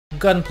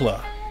Gunpla,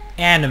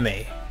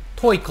 anime,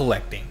 toy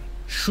collecting,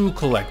 shoe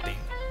collecting,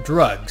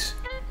 drugs,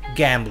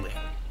 gambling.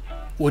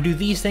 What do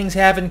these things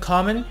have in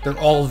common? They're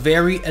all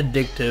very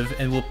addictive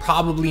and will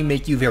probably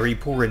make you very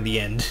poor in the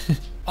end.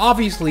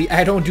 Obviously,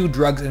 I don't do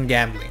drugs and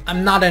gambling.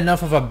 I'm not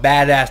enough of a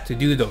badass to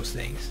do those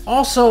things.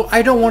 Also,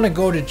 I don't want to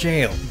go to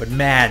jail. But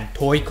man,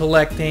 toy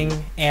collecting,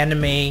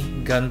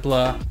 anime,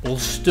 Gunpla will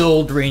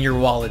still drain your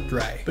wallet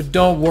dry. But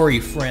don't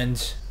worry,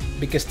 friends,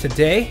 because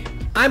today,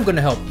 I'm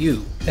gonna help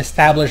you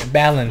establish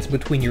balance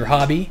between your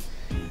hobby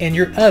and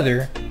your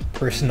other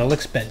personal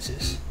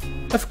expenses.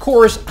 Of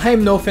course,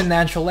 I'm no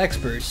financial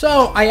expert,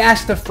 so I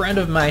asked a friend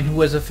of mine who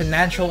was a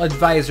financial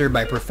advisor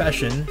by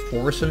profession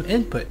for some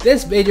input.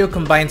 This video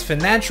combines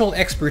financial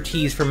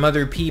expertise from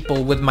other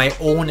people with my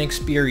own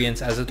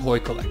experience as a toy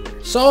collector.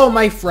 So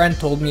my friend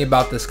told me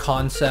about this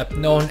concept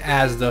known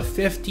as the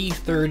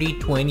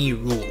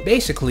 50-30-20 rule.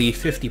 Basically,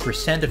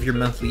 50% of your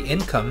monthly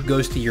income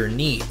goes to your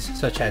needs,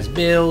 such as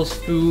bills,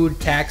 food,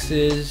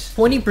 taxes,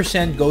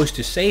 20% goes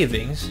to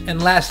savings,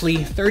 and lastly,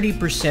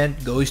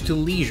 30% goes to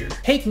leisure.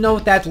 Take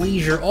note that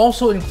leisure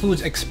also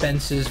includes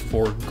expenses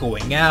for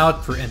going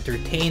out, for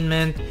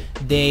entertainment,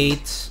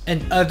 dates,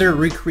 and other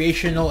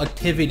recreational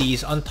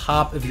activities on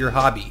top of your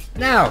hobby.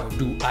 Now,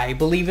 do I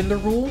believe in the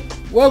rule?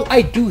 Well,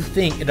 I do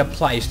think it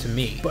applies to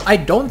me, but I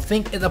don't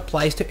think it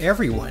applies to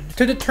everyone.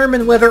 To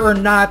determine whether or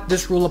not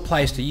this rule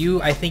applies to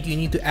you, I think you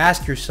need to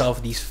ask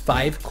yourself these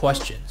 5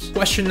 questions.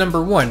 Question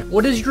number 1,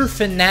 what is your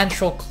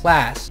financial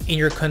class in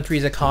your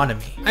country's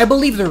economy? I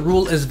believe the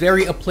rule is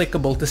very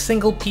applicable to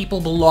single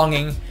people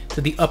belonging to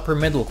the upper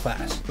middle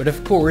class. But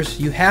of course,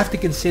 you have to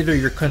consider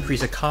your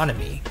country's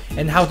economy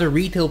and how the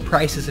retail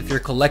prices of your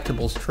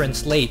collectibles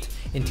translate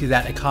into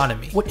that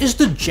economy. What is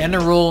the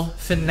general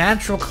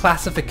financial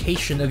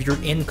classification of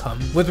your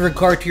income with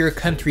regard to your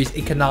country's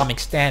economic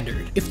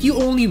standard? If you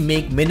only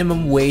make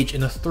minimum wage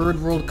in a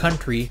third world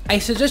country, I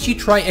suggest you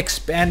try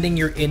expanding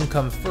your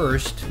income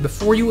first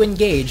before you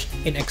engage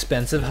in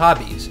expensive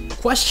hobbies.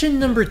 Question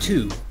number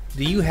 2.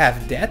 Do you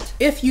have debt?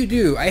 If you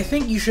do, I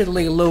think you should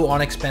lay low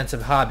on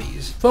expensive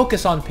hobbies.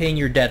 Focus on paying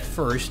your debt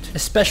first,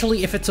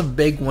 especially if it's a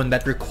big one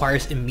that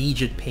requires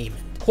immediate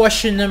payment.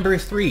 Question number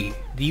 3.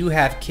 Do you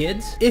have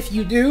kids? If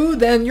you do,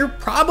 then you're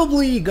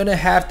probably gonna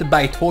have to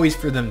buy toys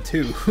for them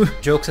too.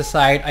 Jokes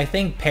aside, I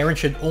think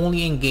parents should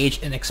only engage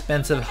in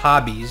expensive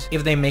hobbies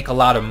if they make a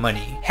lot of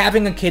money.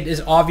 Having a kid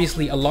is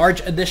obviously a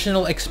large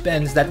additional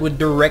expense that would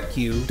direct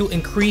you to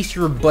increase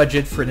your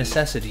budget for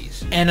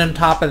necessities. And on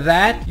top of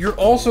that, you're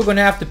also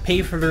gonna have to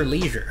pay for their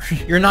leisure.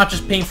 You're not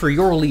just paying for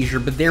your leisure,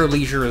 but their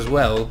leisure as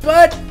well.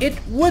 But it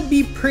would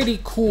be pretty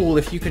cool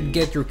if you could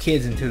get your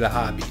kids into the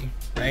hobby.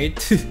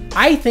 Right?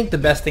 I think the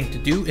best thing to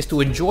do is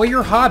to enjoy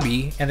your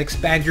hobby and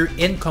expand your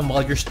income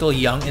while you're still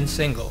young and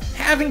single.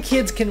 Having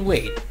kids can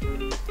wait,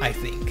 I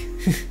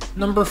think.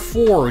 Number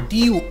 4, do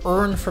you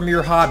earn from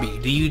your hobby?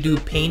 Do you do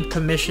paint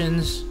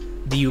commissions?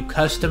 Do you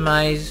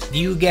customize? Do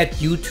you get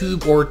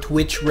YouTube or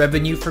Twitch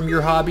revenue from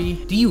your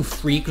hobby? Do you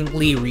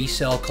frequently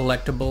resell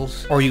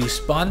collectibles? Are you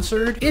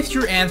sponsored? If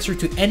your answer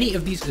to any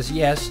of these is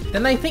yes,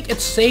 then I think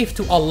it's safe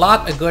to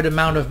allot a good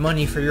amount of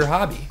money for your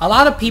hobby. A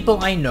lot of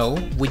people I know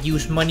would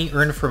use money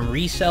earned from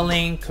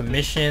reselling,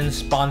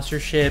 commissions,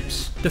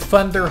 sponsorships to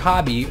fund their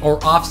hobby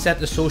or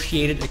offset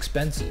associated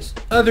expenses.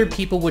 Other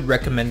people would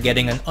recommend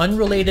getting an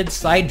unrelated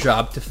side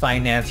job to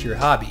finance your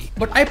hobby.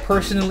 But I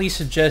personally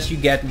suggest you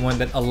get one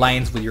that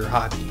aligns with your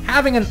hobby.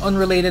 Having an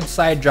unrelated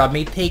side job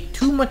may take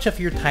too much of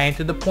your time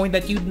to the point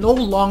that you no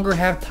longer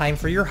have time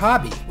for your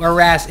hobby.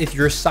 Whereas if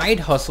your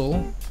side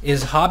hustle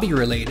is hobby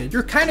related,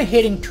 you're kind of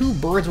hitting 2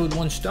 birds with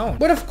 1 stone.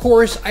 But of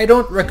course, I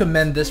don't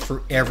recommend this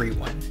for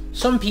everyone.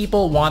 Some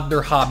people want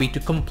their hobby to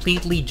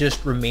completely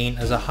just remain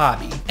as a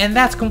hobby. And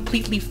that's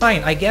completely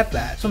fine, I get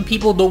that. Some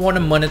people don't want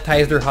to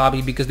monetize their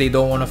hobby because they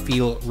don't want to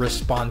feel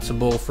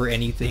responsible for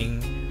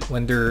anything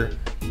when they're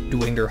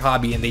doing their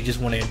hobby and they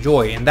just want to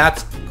enjoy, and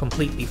that's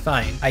completely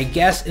fine. I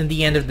guess in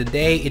the end of the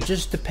day, it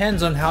just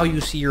depends on how you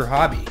see your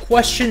hobby.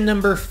 Question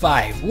number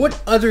 5.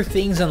 What other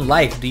things in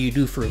life do you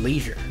do for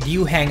leisure? Do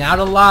you hang out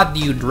a lot? Do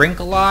you drink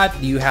a lot?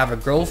 Do you have a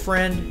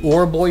girlfriend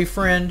or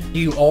boyfriend? Do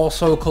you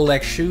also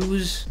collect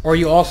shoes? Are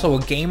you also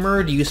a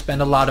gamer? Do you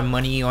spend a lot of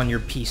money on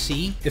your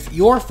PC? If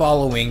you're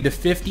following the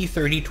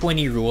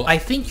 50-30-20 rule, I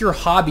think your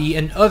hobby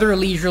and other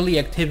leisurely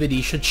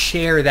activities should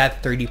share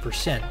that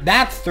 30%.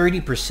 That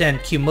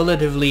 30%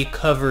 cumulatively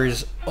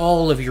covers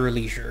all of your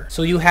leisure,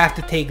 so you have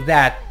to take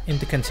that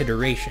into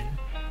consideration.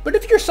 But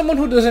if you're someone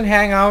who doesn't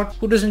hang out,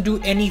 who doesn't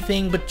do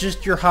anything but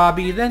just your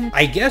hobby, then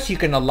I guess you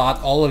can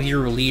allot all of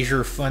your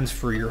leisure funds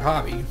for your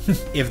hobby.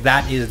 If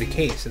that is the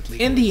case, at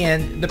least. In the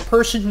end, the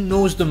person who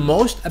knows the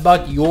most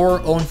about your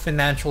own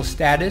financial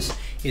status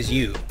is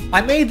you.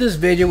 I made this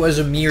video as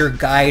a mere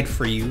guide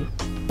for you,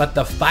 but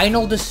the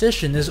final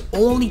decision is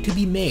only to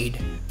be made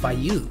by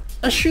you.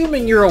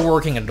 Assuming you're a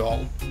working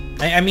adult.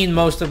 I mean,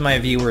 most of my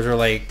viewers are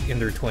like in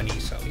their 20s,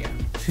 so yeah.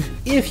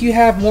 If you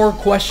have more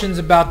questions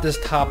about this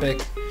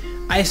topic,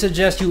 I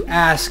suggest you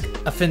ask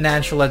a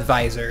financial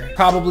advisor.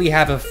 Probably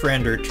have a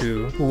friend or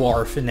two who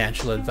are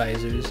financial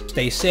advisors.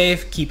 Stay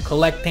safe, keep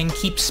collecting,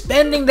 keep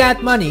spending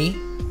that money,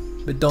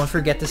 but don't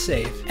forget to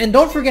save. And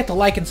don't forget to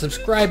like and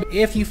subscribe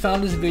if you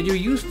found this video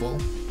useful.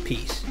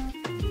 Peace.